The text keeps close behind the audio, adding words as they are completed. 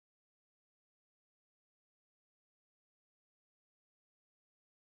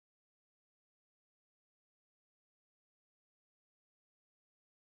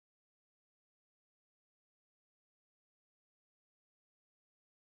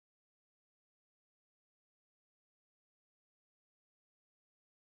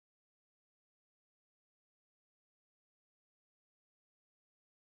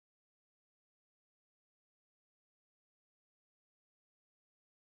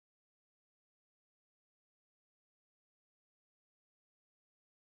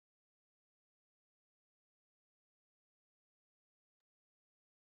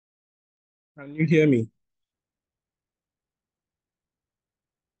Can you hear me?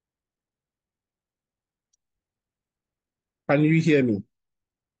 Can you hear me?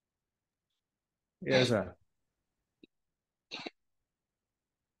 Yes, sir.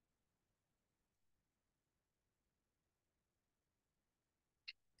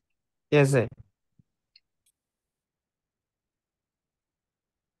 Yes, sir.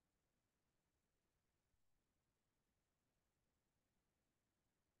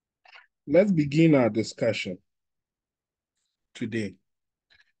 Let's begin our discussion today.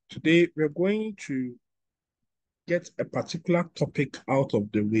 Today, we're going to get a particular topic out of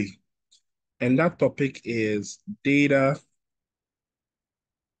the way, and that topic is database.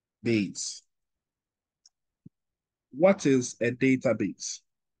 What is a database?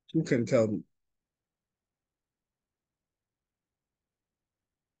 Who can tell me?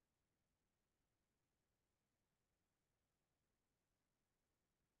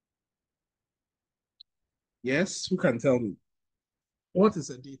 Yes, who can tell me? What is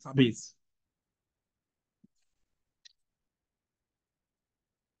a database?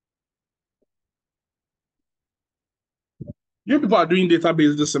 You people are doing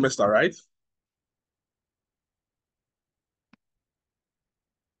database this semester, right?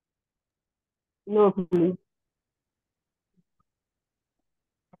 No, please.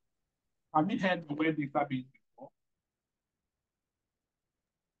 Have you heard the word database before?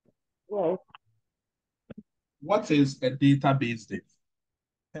 Yes. What is a database then?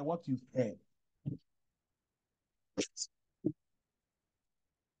 And what you've heard.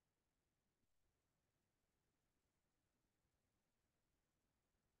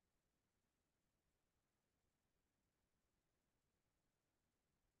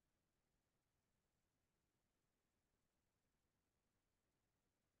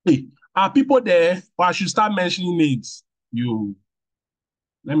 Hey, are people there? Or I should start mentioning names. You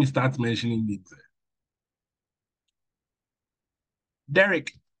Let me start mentioning names.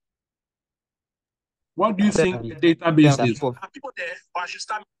 Derek, what do you Sir, think a database sir, is? Are people there? Or I should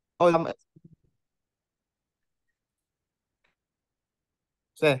start. oh,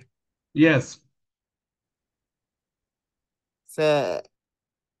 sir, Yes. sir,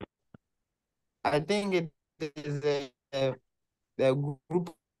 I think it is a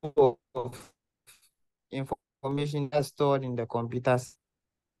group of information that's stored in the computers.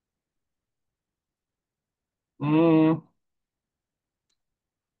 Mm,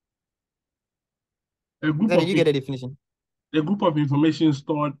 a group Sir, did of you get the definition? a group of information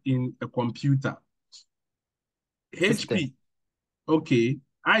stored in a computer. System. HP. Okay.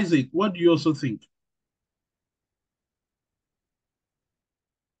 Isaac, what do you also think?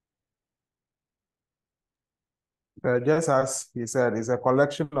 Just as he said, it's a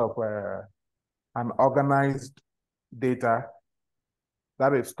collection of an organized data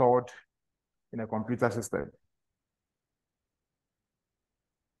that is stored in a computer system.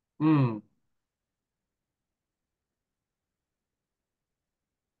 Mm.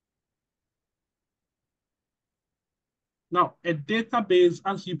 Now, a database,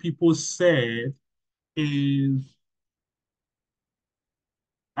 as you people said, is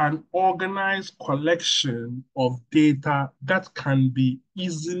an organized collection of data that can be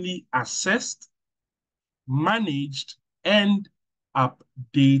easily accessed, managed, and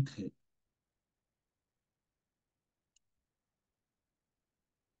updated.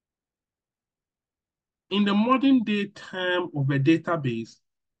 In the modern day term of a database,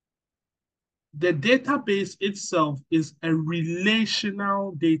 the database itself is a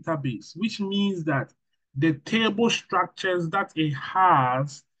relational database, which means that the table structures that it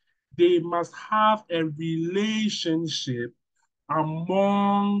has, they must have a relationship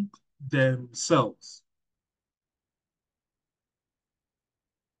among themselves.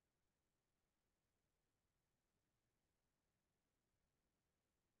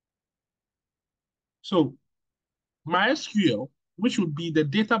 So MySQL, which would be the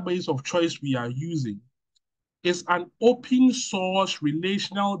database of choice we are using, is an open source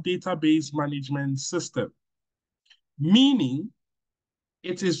relational database management system, meaning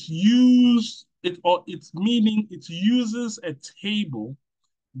it is used it or its meaning it uses a table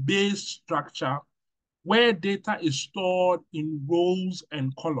based structure where data is stored in rows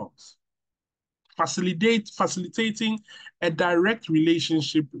and columns, facilitating a direct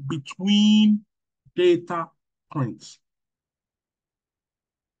relationship between data points.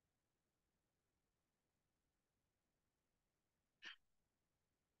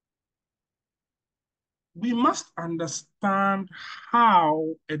 We must understand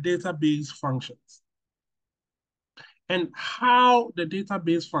how a database functions. And how the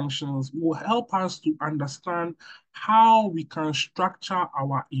database functions will help us to understand how we can structure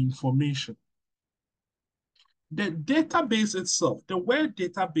our information. The database itself, the word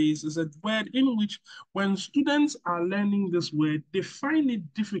database is a word in which when students are learning this word, they find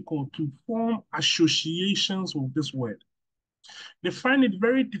it difficult to form associations with this word. They find it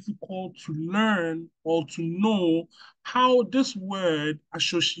very difficult to learn or to know how this word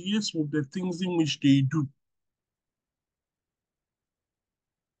associates with the things in which they do.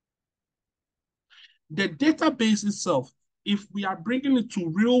 The database itself, if we are bringing it to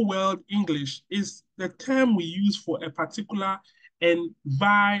real world English, is the term we use for a particular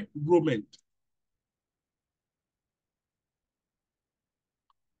environment.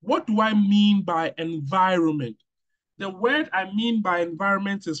 What do I mean by environment? The word I mean by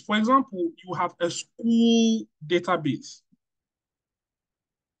environment is, for example, you have a school database.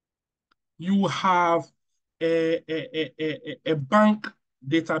 You have a bank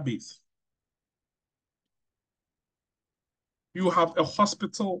database. You have a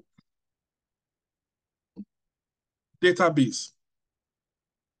hospital database.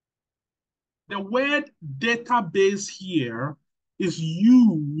 The word database here is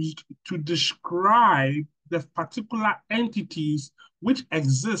used to describe the particular entities which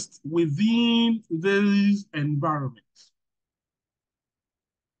exist within these environments.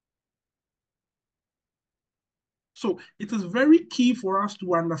 So it is very key for us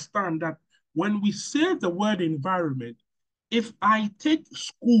to understand that when we say the word environment, if I take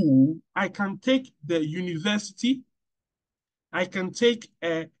school, I can take the university, I can take,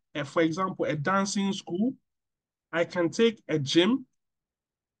 for example, a dancing school, I can take a gym,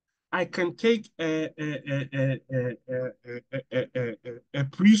 I can take a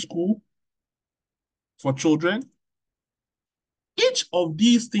preschool for children. Each of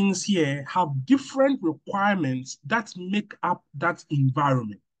these things here have different requirements that make up that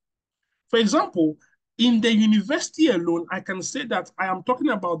environment. For example, in the university alone, I can say that I am talking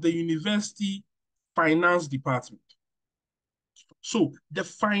about the university finance department. So the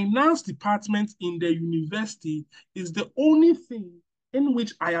finance department in the university is the only thing in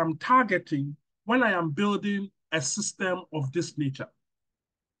which I am targeting when I am building a system of this nature.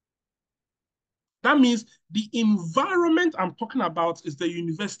 That means the environment I'm talking about is the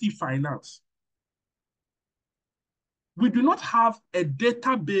university finance. We do not have a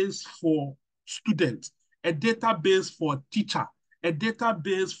database for students, a database for teacher, a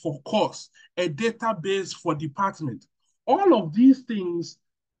database for course, a database for department. All of these things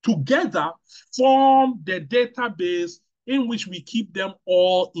together form the database in which we keep them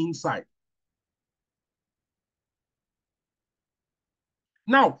all inside.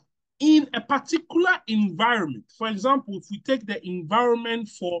 Now, in a particular environment, for example, if we take the environment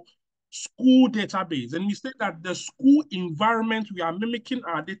for school database, and we say that the school environment we are mimicking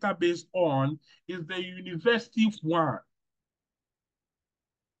our database on is the university one.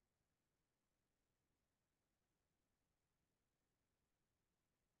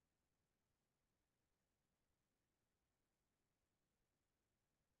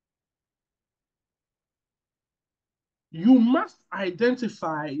 You must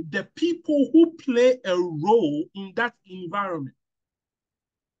identify the people who play a role in that environment.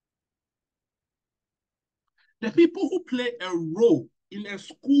 The people who play a role in a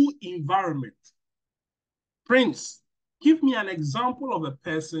school environment. Prince, give me an example of a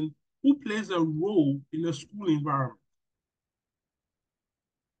person who plays a role in a school environment.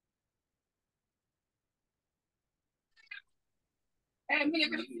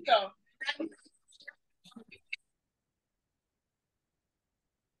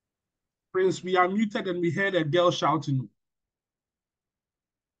 Prince, we are muted and we heard a girl shouting.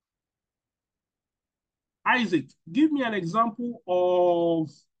 Isaac, give me an example of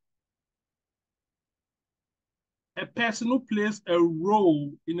a person who plays a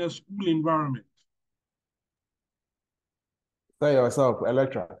role in a school environment. Say yourself,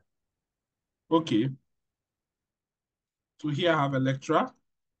 Electra. Okay. So here I have a lecturer.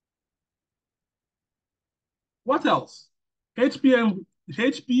 What else?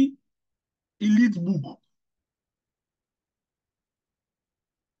 HP Elite Book.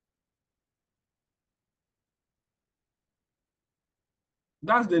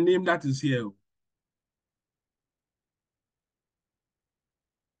 That's the name that is here.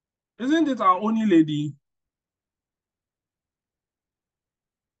 Isn't it our only lady?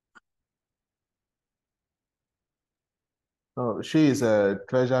 No, she is a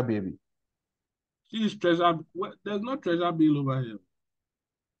treasure baby. She is treasure. Well, there's no treasure bill over here.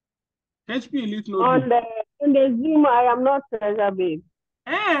 HP Elite On Notebook. the Zoom, I am not treasure babe.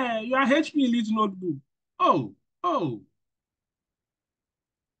 You are HP Elite Notebook. Oh.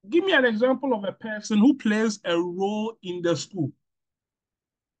 Give me an example of a person who plays a role in the school.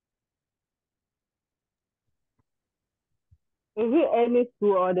 Is it any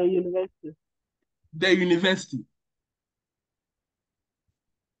school or the university? The university.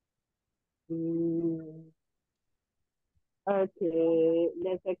 Mm, okay,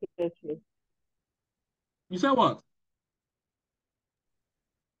 the secretary. You said what?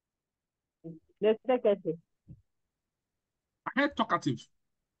 The secretary. I heard talkative.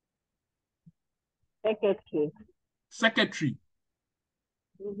 Secretary. Secretary.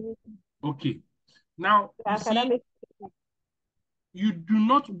 Mhm. Okay. Now, The you see, academic. you do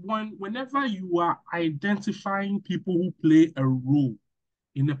not want, whenever you are identifying people who play a role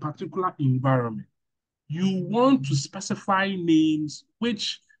in a particular environment, you want to specify names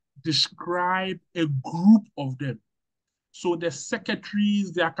which describe a group of them. So the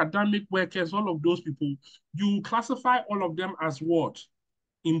secretaries, the academic workers, all of those people, you classify all of them as what?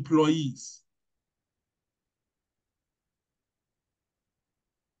 Employees.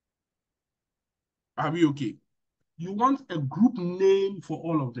 Are we okay? You want a group name for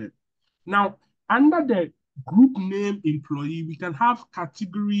all of them. Now, under the group name employee, we can have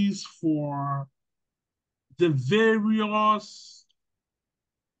categories for the various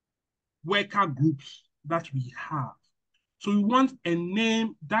worker groups that we have. So we want a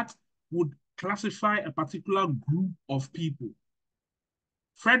name that would classify a particular group of people.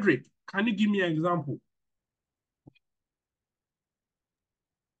 Frederick, can you give me an example?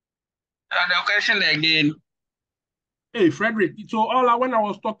 The question again. Hey, Frederick, so when I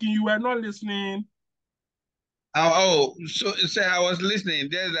was talking, you were not listening. So I was listening.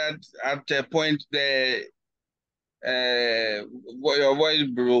 There's that at a point your voice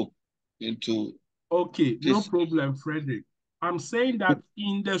broke into Okay, no this. problem, Frederick. I'm saying that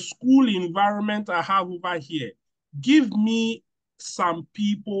in the school environment I have over here, give me some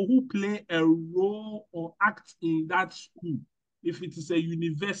people who play a role or act in that school. If it is a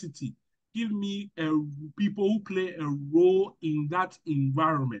university, give me people who play a role in that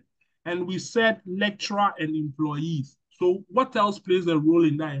environment. And we said lecturer and employees. So what else plays a role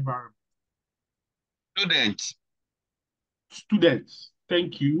in that environment? Students. Students.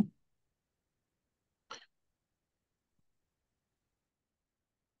 Thank you.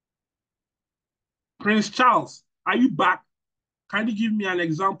 Prince Charles, are you back? Can you give me an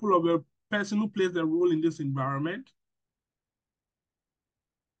example of a person who plays a role in this environment?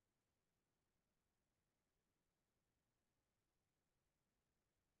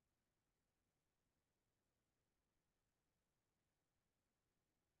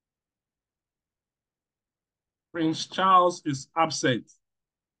 Prince Charles is absent.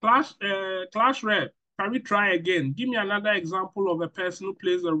 Clash Rep, can we try again? Give me another example of a person who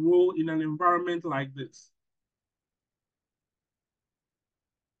plays a role in an environment like this.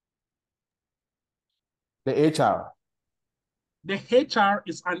 The HR. The HR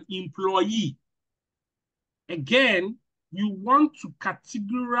is an employee. Again, you want to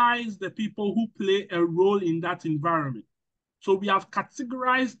categorize the people who play a role in that environment. So we have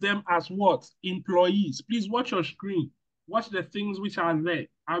categorized them as what? Employees. Please watch your screen. Watch the things which are there.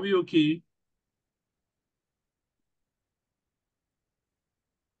 Are we okay?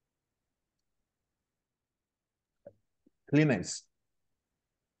 Cleaners.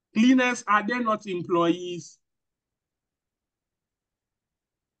 Cleaners, are they not employees?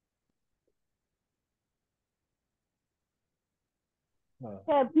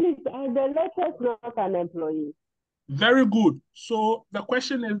 Yeah, please, the lecturer is not an employee. Very good. So the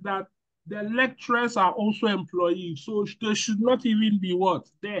question is that the lecturers are also employees. So they should not even be what?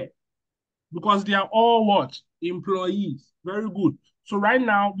 There. Because they are all what? Employees. Very good. So right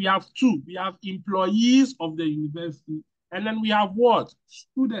now we have two. We have employees of the university, and then we have what?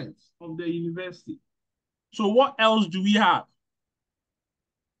 Students of the university. So what else do we have?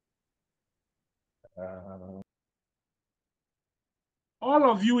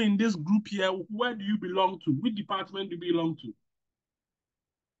 All of you in this group here, where do you belong to? Which department do you belong to?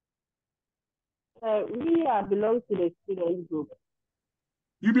 We belong to the student group.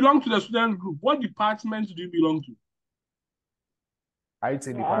 You belong to the student group. What department do you belong to?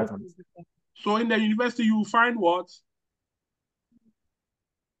 IT department. So in the university, you will find what?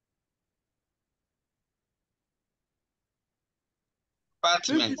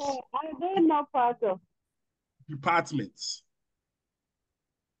 Departments. Are they not part of? Departments.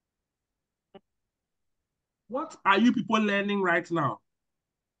 What are you people learning right now?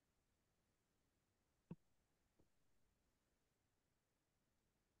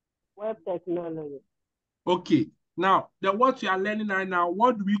 Web technology. Okay. Now, what you are learning right now,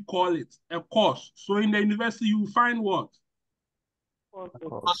 what do we call it? A course. So in the university, you will find what?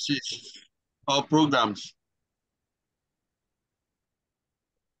 Courses or programs.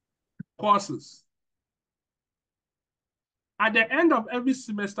 Courses. At the end of every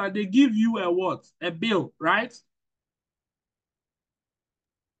semester, they give you a what? A bill, right?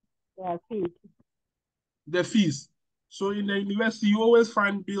 Yeah, fees. The fees. So in the university, you always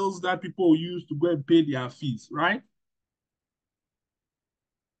find bills that people use to go and pay their fees, right?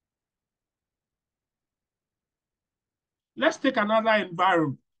 Let's take another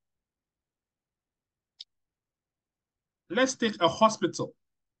environment. Let's take a hospital.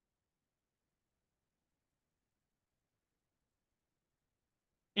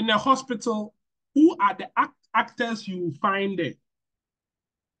 In a hospital, who are the actors you find there?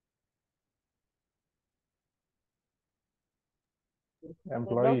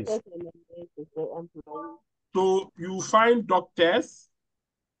 Employees. The doctors and the nurses, the employees. So you find doctors,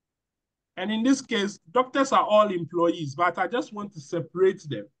 and in this case, doctors are all employees, but I just want to separate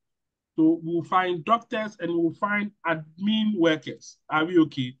them. So we'll find doctors and we'll find admin workers. Are we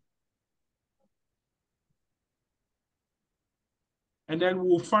okay? And then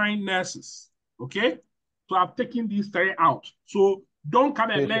we'll find nurses. Okay? So I've taken these three out. So don't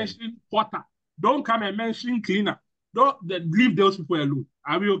come and mention porter. Don't come and mention cleaner. Don't leave those people alone.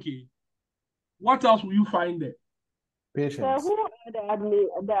 Are we okay? What else will you find there? So who are the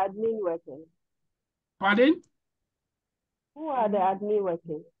admin workers? Pardon? Who are the admin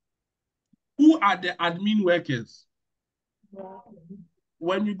workers? Who are the admin workers? Yeah.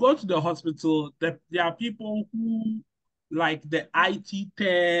 When you go to the hospital, there are people who, like the IT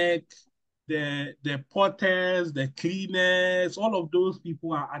tech, the porters, the cleaners, all of those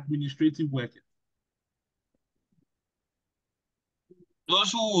people are administrative workers.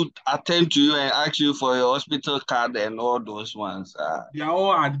 Those who would attend to you and ask you for your hospital card and all those ones. They are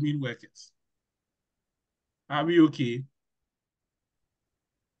all admin workers. Are we okay?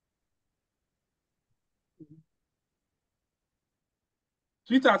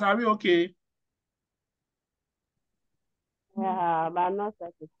 Sweetheart, are we okay? Yeah, but I'm not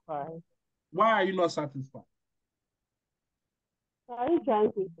satisfied. Why are you not satisfied? Are you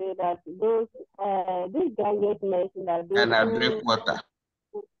trying to say that those this guy just mentioned that those And I drink water.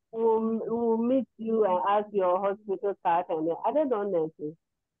 who meet you and ask your hospital card and are they not nurses?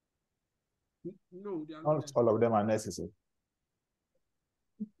 No, they are Not not. all of them are necessary.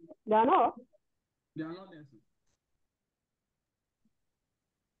 They are not. They are not nurses.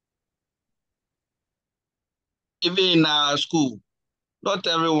 Even in our school, not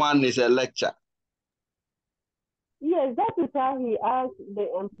everyone is a lecturer. Yes, that is how he asked the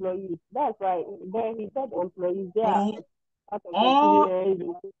employees. That's why there he said employees. They are out of all,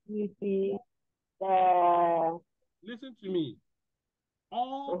 the security. Listen to me.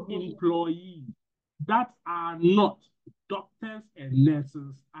 All employees that are not doctors and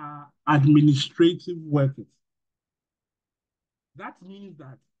nurses are administrative workers. That means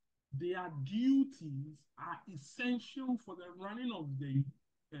that their duties are essential for the running of the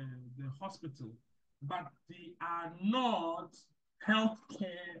hospital, but they are not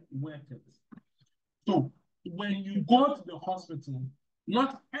healthcare workers. So when you go to the hospital,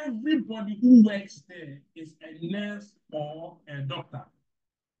 not everybody who works there is a nurse or a doctor.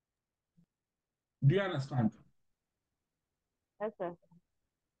 Do you understand? Yes, sir.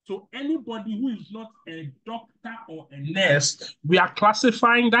 So anybody who is not a doctor or a nurse, we are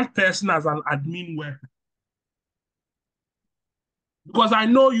classifying that person as an admin worker. Because I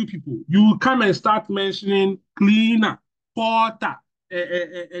know you people, you come and start mentioning cleaner, porter,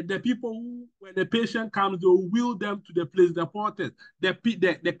 the people who, when the patient comes, they'll wheel them to the place, the porters,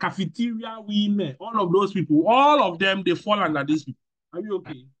 the cafeteria women, all of those people, all of them, they fall under these people. Are you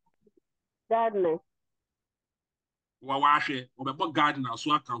okay? Sadness. Gardener,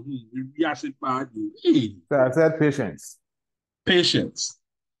 so I can So I said patience. Patience.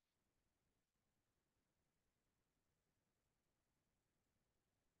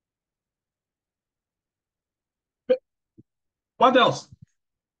 What else?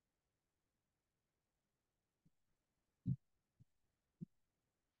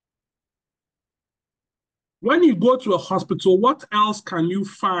 When you go to a hospital, what else can you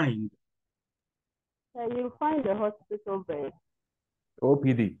find? You find the hospital bed.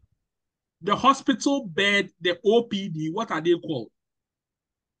 OPD. The hospital bed, the OPD, what are they called?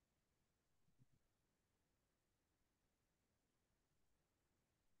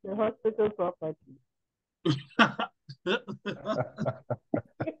 The hospital property. The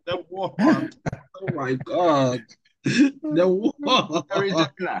ward. Oh my God. The ward.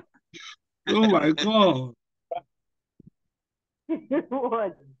 Oh my God.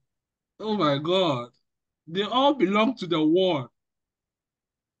 What? Oh my God. They all belong to the ward.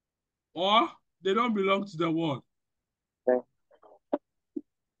 Or they don't belong to the ward.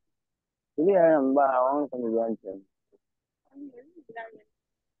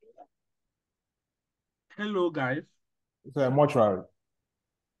 Hello, guys. It's a mortuary.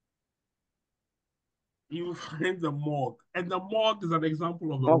 You find the morgue, and the morgue is an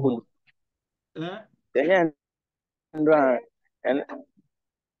example of a Morgue. ward. Eh? And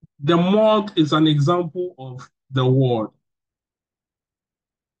The morgue is an example of the ward.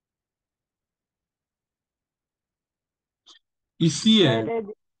 You see,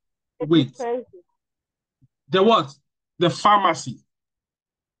 wait, the what? The pharmacy.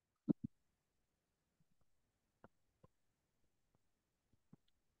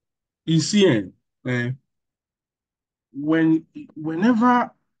 You see,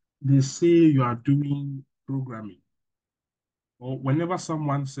 whenever they say you are doing programming, or whenever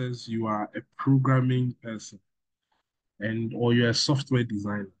someone says you are a programming person or you're a software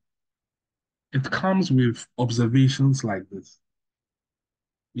designer, it comes with observations like this.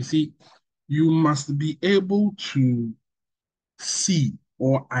 You see, you must be able to see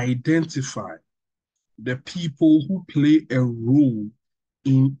or identify the people who play a role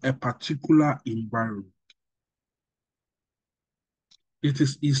in a particular environment. It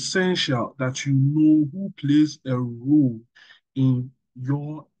is essential that you know who plays a role in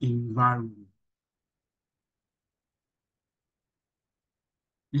your environment.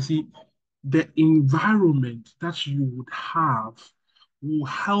 You see, the environment that you would have will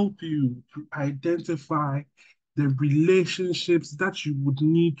help you to identify the relationships that you would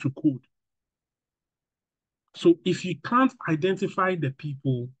need to code. So if you can't identify the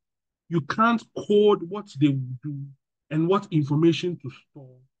people, you can't code what they will do and what information to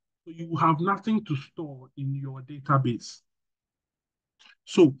store. So you have nothing to store in your database.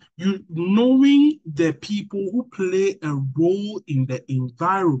 So you knowing the people who play a role in the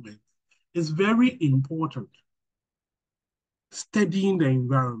environment is very important. Studying the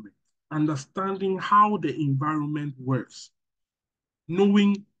environment, understanding how the environment works,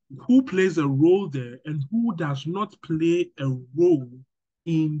 knowing who plays a role there and who does not play a role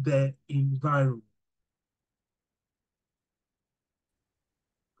in the environment.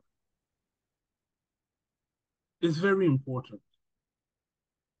 It's very important.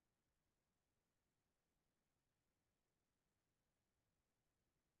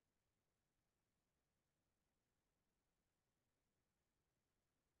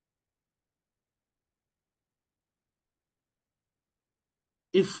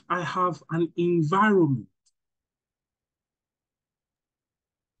 If I have an environment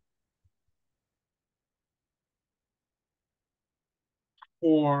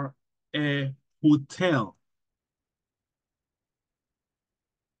or a hotel,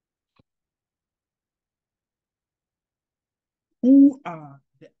 who are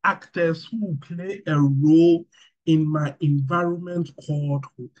the actors who play a role in my environment called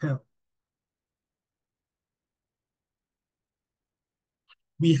hotel?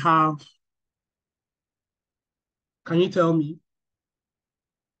 We have, can you tell me,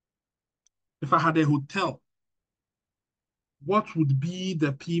 if I had a hotel, what would be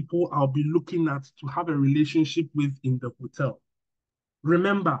the people I'll be looking at to have a relationship with in the hotel?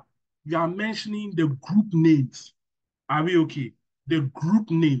 Remember, you are mentioning the group names. Are we okay? The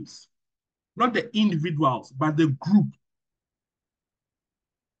group names, not the individuals, but the group.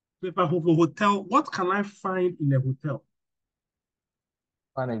 So if I have a hotel, what can I find in a hotel?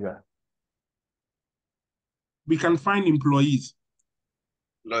 Manager. We can find employees.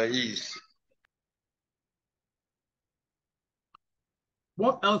 Employees.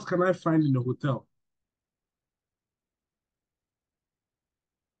 What else can I find in a hotel?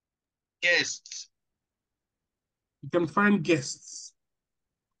 Guests. You can find guests.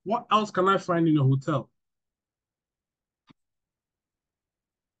 What else can I find in a hotel?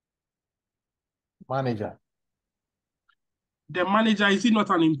 Manager. The manager, is he not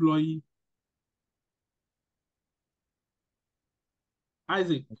an employee?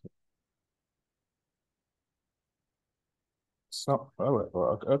 Isaac. So,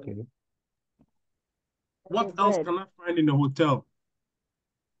 okay. What else can I find in a hotel?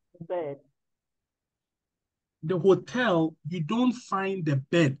 Bed. The hotel, you don't find the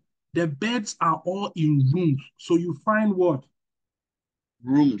bed. The beds are all in rooms. So you find what?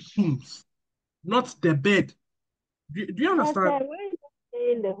 Rooms. Rooms, not the bed. Do you understand? Why you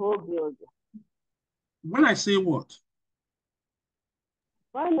stay in the whole building? When I say what?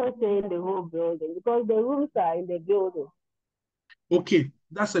 Why not stay in the whole building? Because the rooms are in the building. Okay,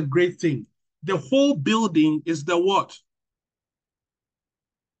 that's a great thing. The whole building is the what?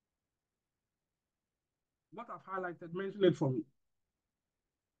 What I've highlighted, mention it for me.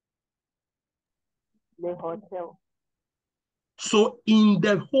 The hotel. So in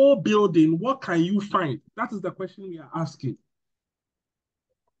the whole building, what can you find? That is the question we are asking.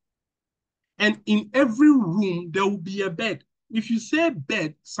 And in every room, there will be a bed. If you say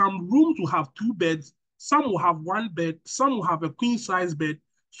bed, some rooms will have 2 beds, some will have 1 bed, some will have a queen size bed.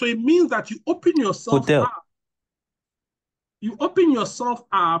 So it means that you open yourself Hotel. up. You open yourself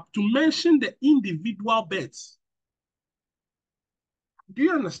up to mention the individual beds. Do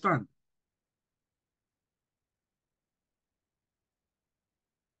you understand?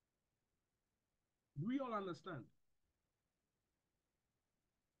 Do we all understand?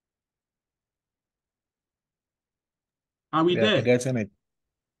 Are we there? Getting it.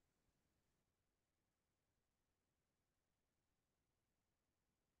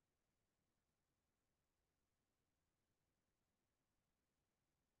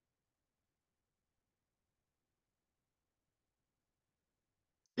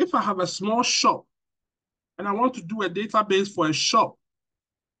 If I have a small shop and I want to do a database for a shop,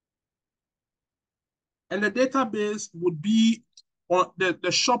 and the database would be, or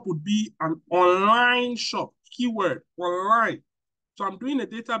the shop would be an online shop, keyword, online. So I'm doing a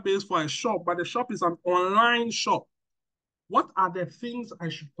database for a shop, but the shop is an online shop. What are the things I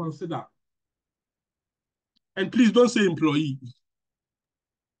should consider? And please don't say employee.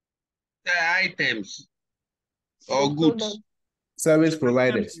 The items or goods. Service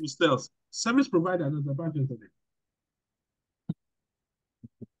providers. Service provider is a bad internet.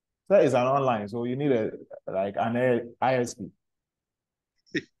 That is an online, so you need an ISP.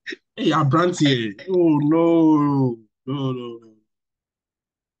 Hey, Abranti. Oh no. No.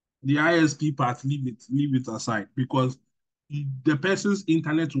 The ISP part, leave it aside, because the person's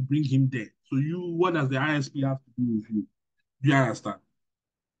internet will bring him there. So what does the ISP have to do with you? Do you understand?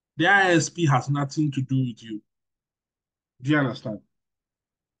 The ISP has nothing to do with you. Do you understand?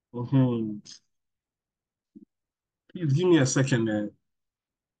 Please give me a second there.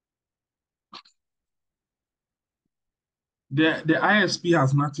 The ISP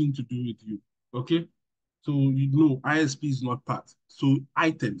has nothing to do with you. Okay? So you know ISP is not part. So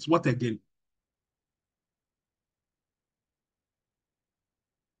items, what again?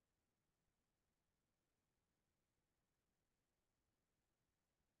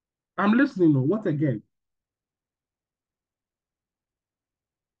 I'm listening. What again?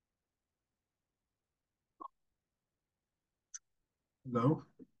 Hello?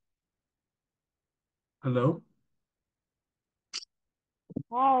 Hello?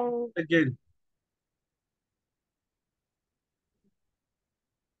 Hi. Again.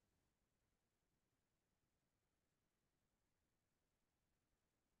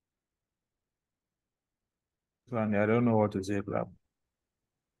 I don't know what to say, bro.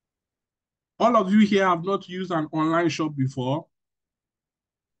 All of you here have not used an online shop before.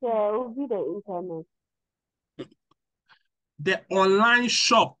 Yeah, it will be the internet. The online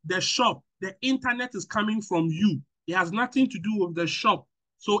shop, the internet is coming from you. It has nothing to do with the shop.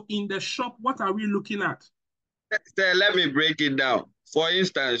 So in the shop, what are we looking at? Let me break it down. For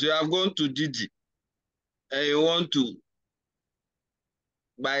instance, you have gone to Gigi and you want to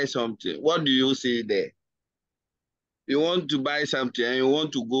buy something. What do you say there? You want to buy something and you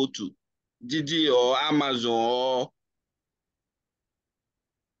want to go to Gigi or Amazon or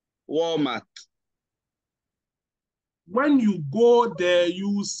Walmart. When you go there,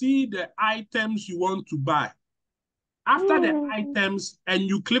 you see the items you want to buy. After the items, and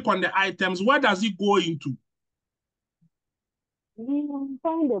you click on the items, where does it go into? You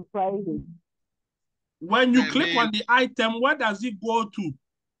find the prices. When you click on the item, where does it go to?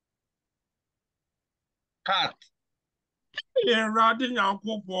 Cart.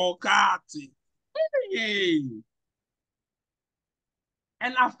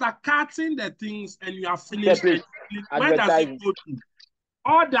 And after cutting the things and you are finished, where does it go to?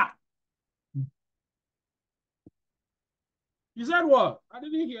 Order. You said what? I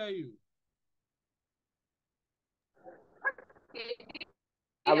didn't hear you.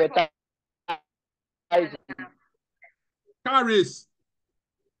 Advertising. Caris.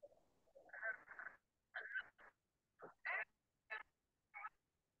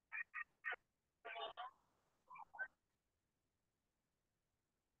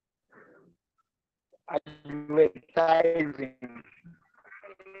 Advertising.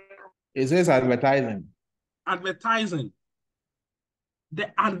 It says advertising. Advertising. The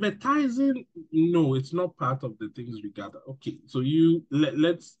advertising, no, it's not part of the things we gather. Okay, so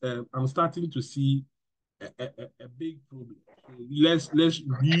let's. I'm starting to see a big problem. So let's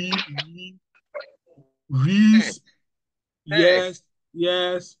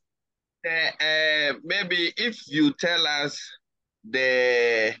yes. Maybe if you tell us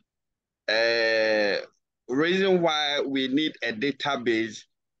the reason why we need a database,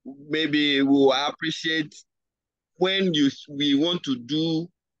 maybe we'll appreciate when we want to do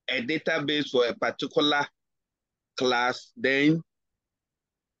a database for a particular class, then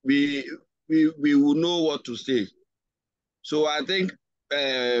we will know what to say. So I think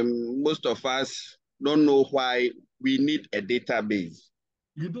most of us don't know why we need a database.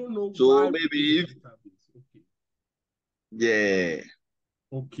 You don't know so why maybe if, database. Okay. yeah.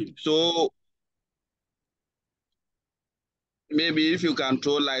 Okay. So maybe if you can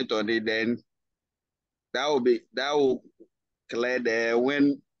throw light on it, then that will clear there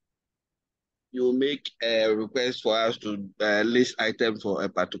when you make a request for us to list items for a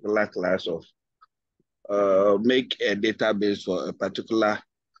particular class of make a database for a particular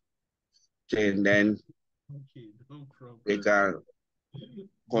thing, then Okay, no problem. they can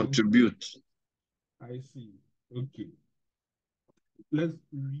contribute. I see. Okay. Let's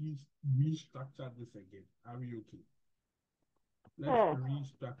restructure this again. Are we okay? Let's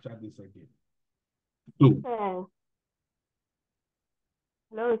restructure this again. So,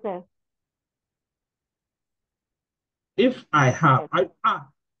 Hello, sir. if I have,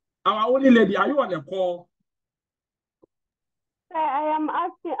 our only lady, are you on a call? Sir, I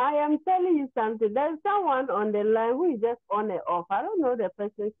am telling you something. There's someone on the line who is just on and off. I don't know the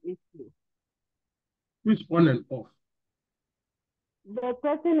person's issue. Which on and off? The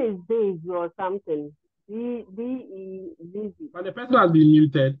person is busy or something. Busy. But the person has been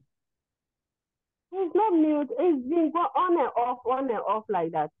muted. He's not mute. It's been on and off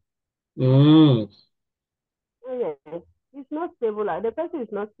like that. Mm. Yes. It's not stable. The person is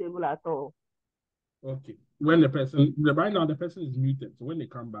not stable at all. Okay. When right now the person is muted. So when they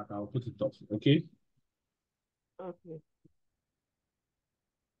come back, I'll put it off. Okay? Okay.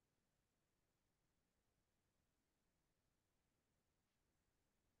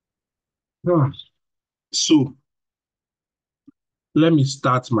 So let me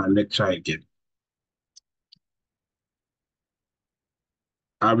start my lecture again.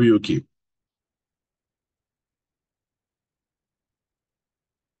 Are we okay?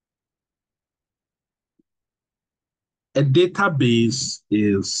 A database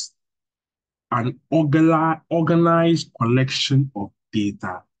is an organized collection of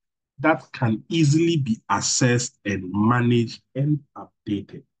data that can easily be accessed and managed and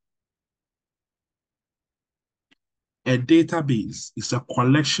updated. A database is a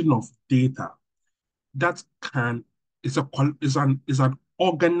collection of data that is an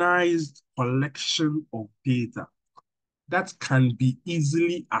organized collection of data that can be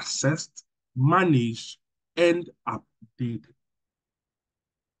easily accessed, managed, and updated.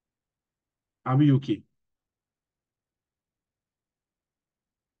 Are we okay?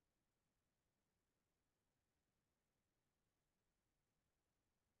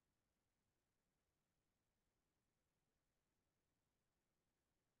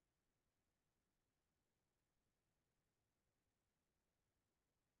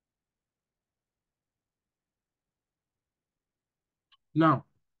 Now,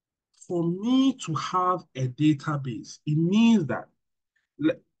 for me to have a database, it means that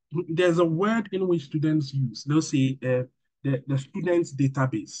there's a word in which students use. They'll say the student's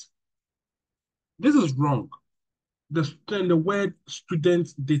database. This is wrong. The word student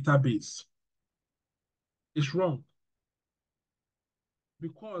database is wrong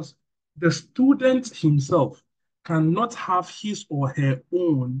because the student himself cannot have his or her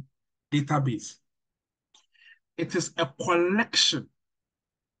own database. It is a collection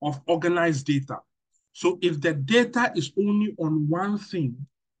of organized data. So if the data is only on one thing,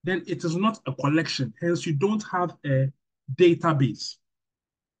 then it is not a collection. Hence, you don't have a database.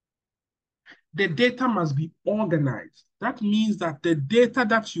 The data must be organized. That means that the data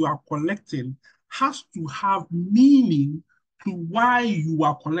that you are collecting has to have meaning to why you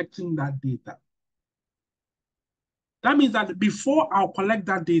are collecting that data. That means that before I'll collect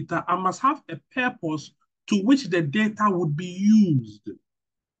that data, I must have a purpose to which the data would be used.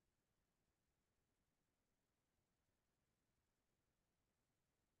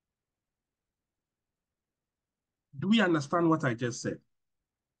 Do we understand what I just said?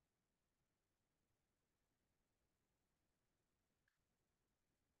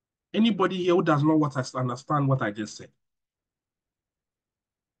 Anybody here who does not understand what I just said?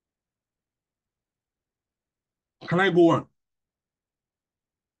 Can I go on?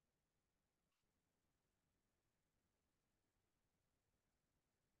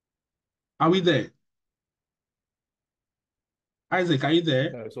 Are we there? Isaac, are you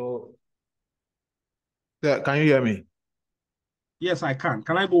there? Can you hear me? Yes, I can.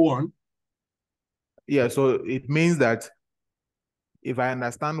 Can I go on? Yeah, so it means that if I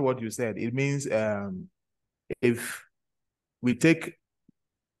understand what you said, it means if we take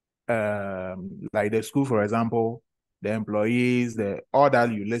like the school, for example, the employees, all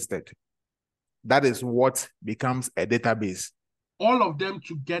that you listed. That is what becomes a database. All of them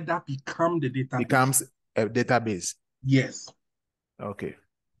together become the database. Becomes a database. Yes. Okay.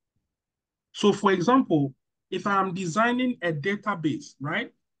 So for example, if I'm designing a database,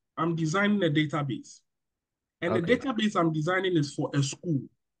 right? I'm designing a database. And the database I'm designing is for a school.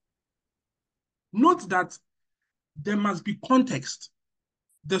 Note that there must be context.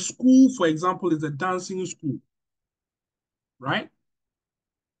 The school, for example, is a dancing school, right?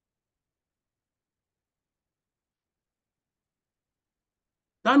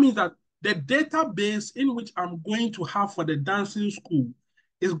 That means that the database in which I'm going to have for the dancing school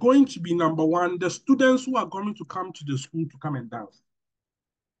is going to be, number one, the students who are going to come to the school to come and dance.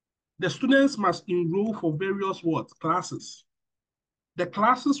 The students must enroll for various classes. The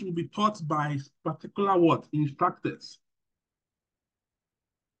classes will be taught by particular instructors.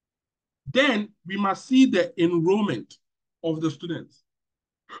 Then we must see the enrollment of the students.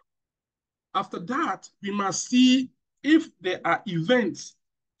 After that, we must see if there are events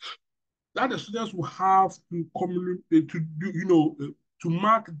that the students will have to communicate, to do, to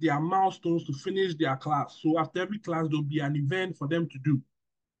mark their milestones to finish their class. So after every class, there'll be an event for them to do.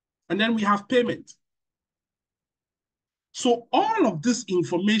 And then we have payment. So all of this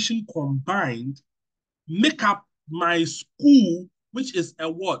information combined make up my school, which is a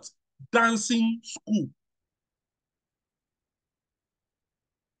what? Dancing school.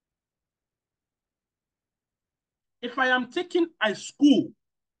 If I am taking a school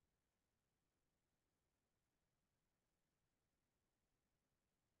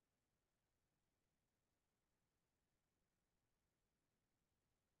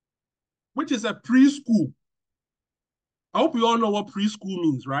which is a preschool, I hope you all know what preschool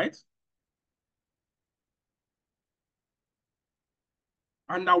means, right?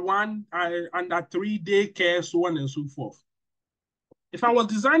 Under 1, under 3 daycare, so on and so forth. If I was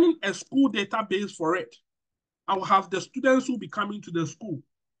designing a school database for it, I will have the students who will be coming to the school.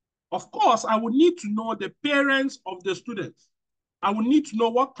 Of course, I would need to know the parents of the students. I would need to know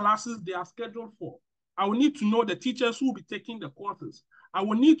what classes they are scheduled for. I will need to know the teachers who will be taking the courses. I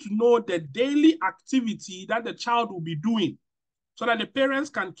will need to know the daily activity that the child will be doing so that the parents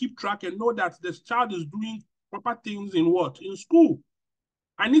can keep track and know that this child is doing proper things in school.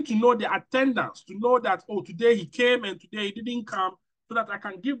 I need to know the attendance to know that, oh, today he came and today he didn't come, so that I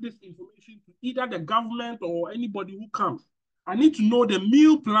can give this information to either the government or anybody who comes. I need to know the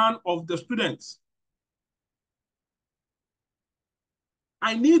meal plan of the students.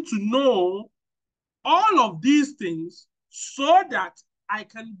 I need to know all of these things so that I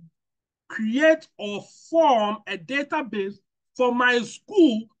can create or form a database for my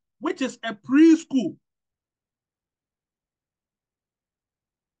school, which is a preschool.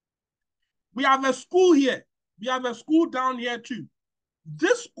 We have a school here. We have a school down here too.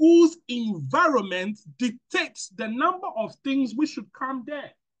 This school's environment dictates the number of things we should come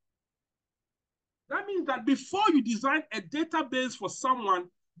there. That means that before you design a database for someone,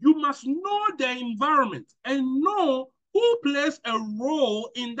 you must know their environment and know who plays a role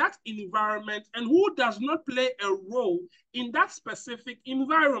in that environment and who does not play a role in that specific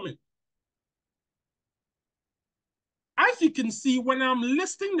environment. As you can see, when I'm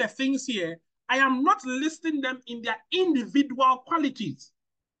listing the things here, I am not listing them in their individual qualities.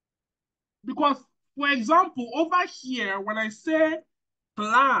 Because, for example, over here, when I say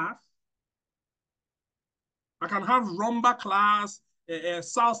class, I can have rumba class,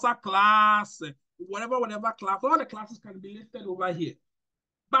 salsa class, whatever class. All the classes can be listed over here.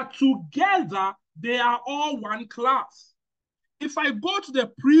 But together, they are all one class. If I go to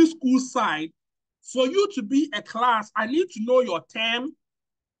the preschool side, for you to be a class, I need to know your term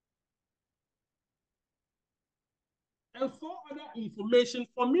and some other information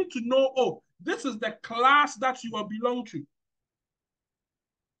for me to know, oh, this is the class that you will belong to.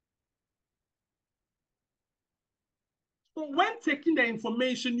 So when taking the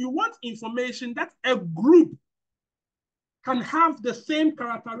information, you want information that a group can have the same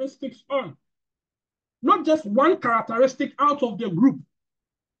characteristics on. Not just one characteristic out of the group.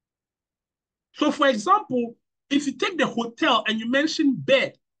 So for example, if you take the hotel and you mention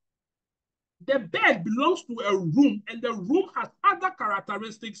bed, the bed belongs to a room and the room has other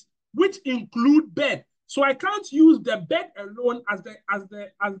characteristics which include bed. So I can't use the bed alone as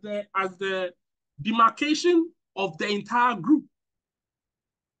the demarcation of the entire group.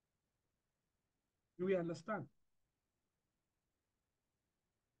 Do we understand?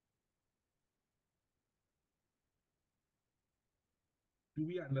 Do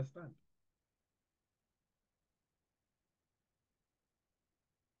we understand?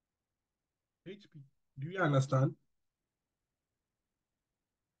 HP, do you understand?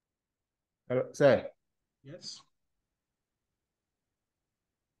 Sir, Yes.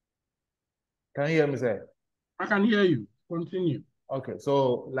 can you hear me, sir? I can hear you. Continue. Okay,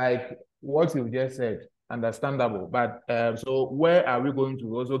 so like what you just said, understandable. But so where are we going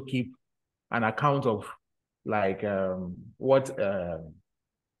to also keep an account of like what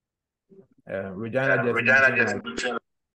Regina just mentioned, like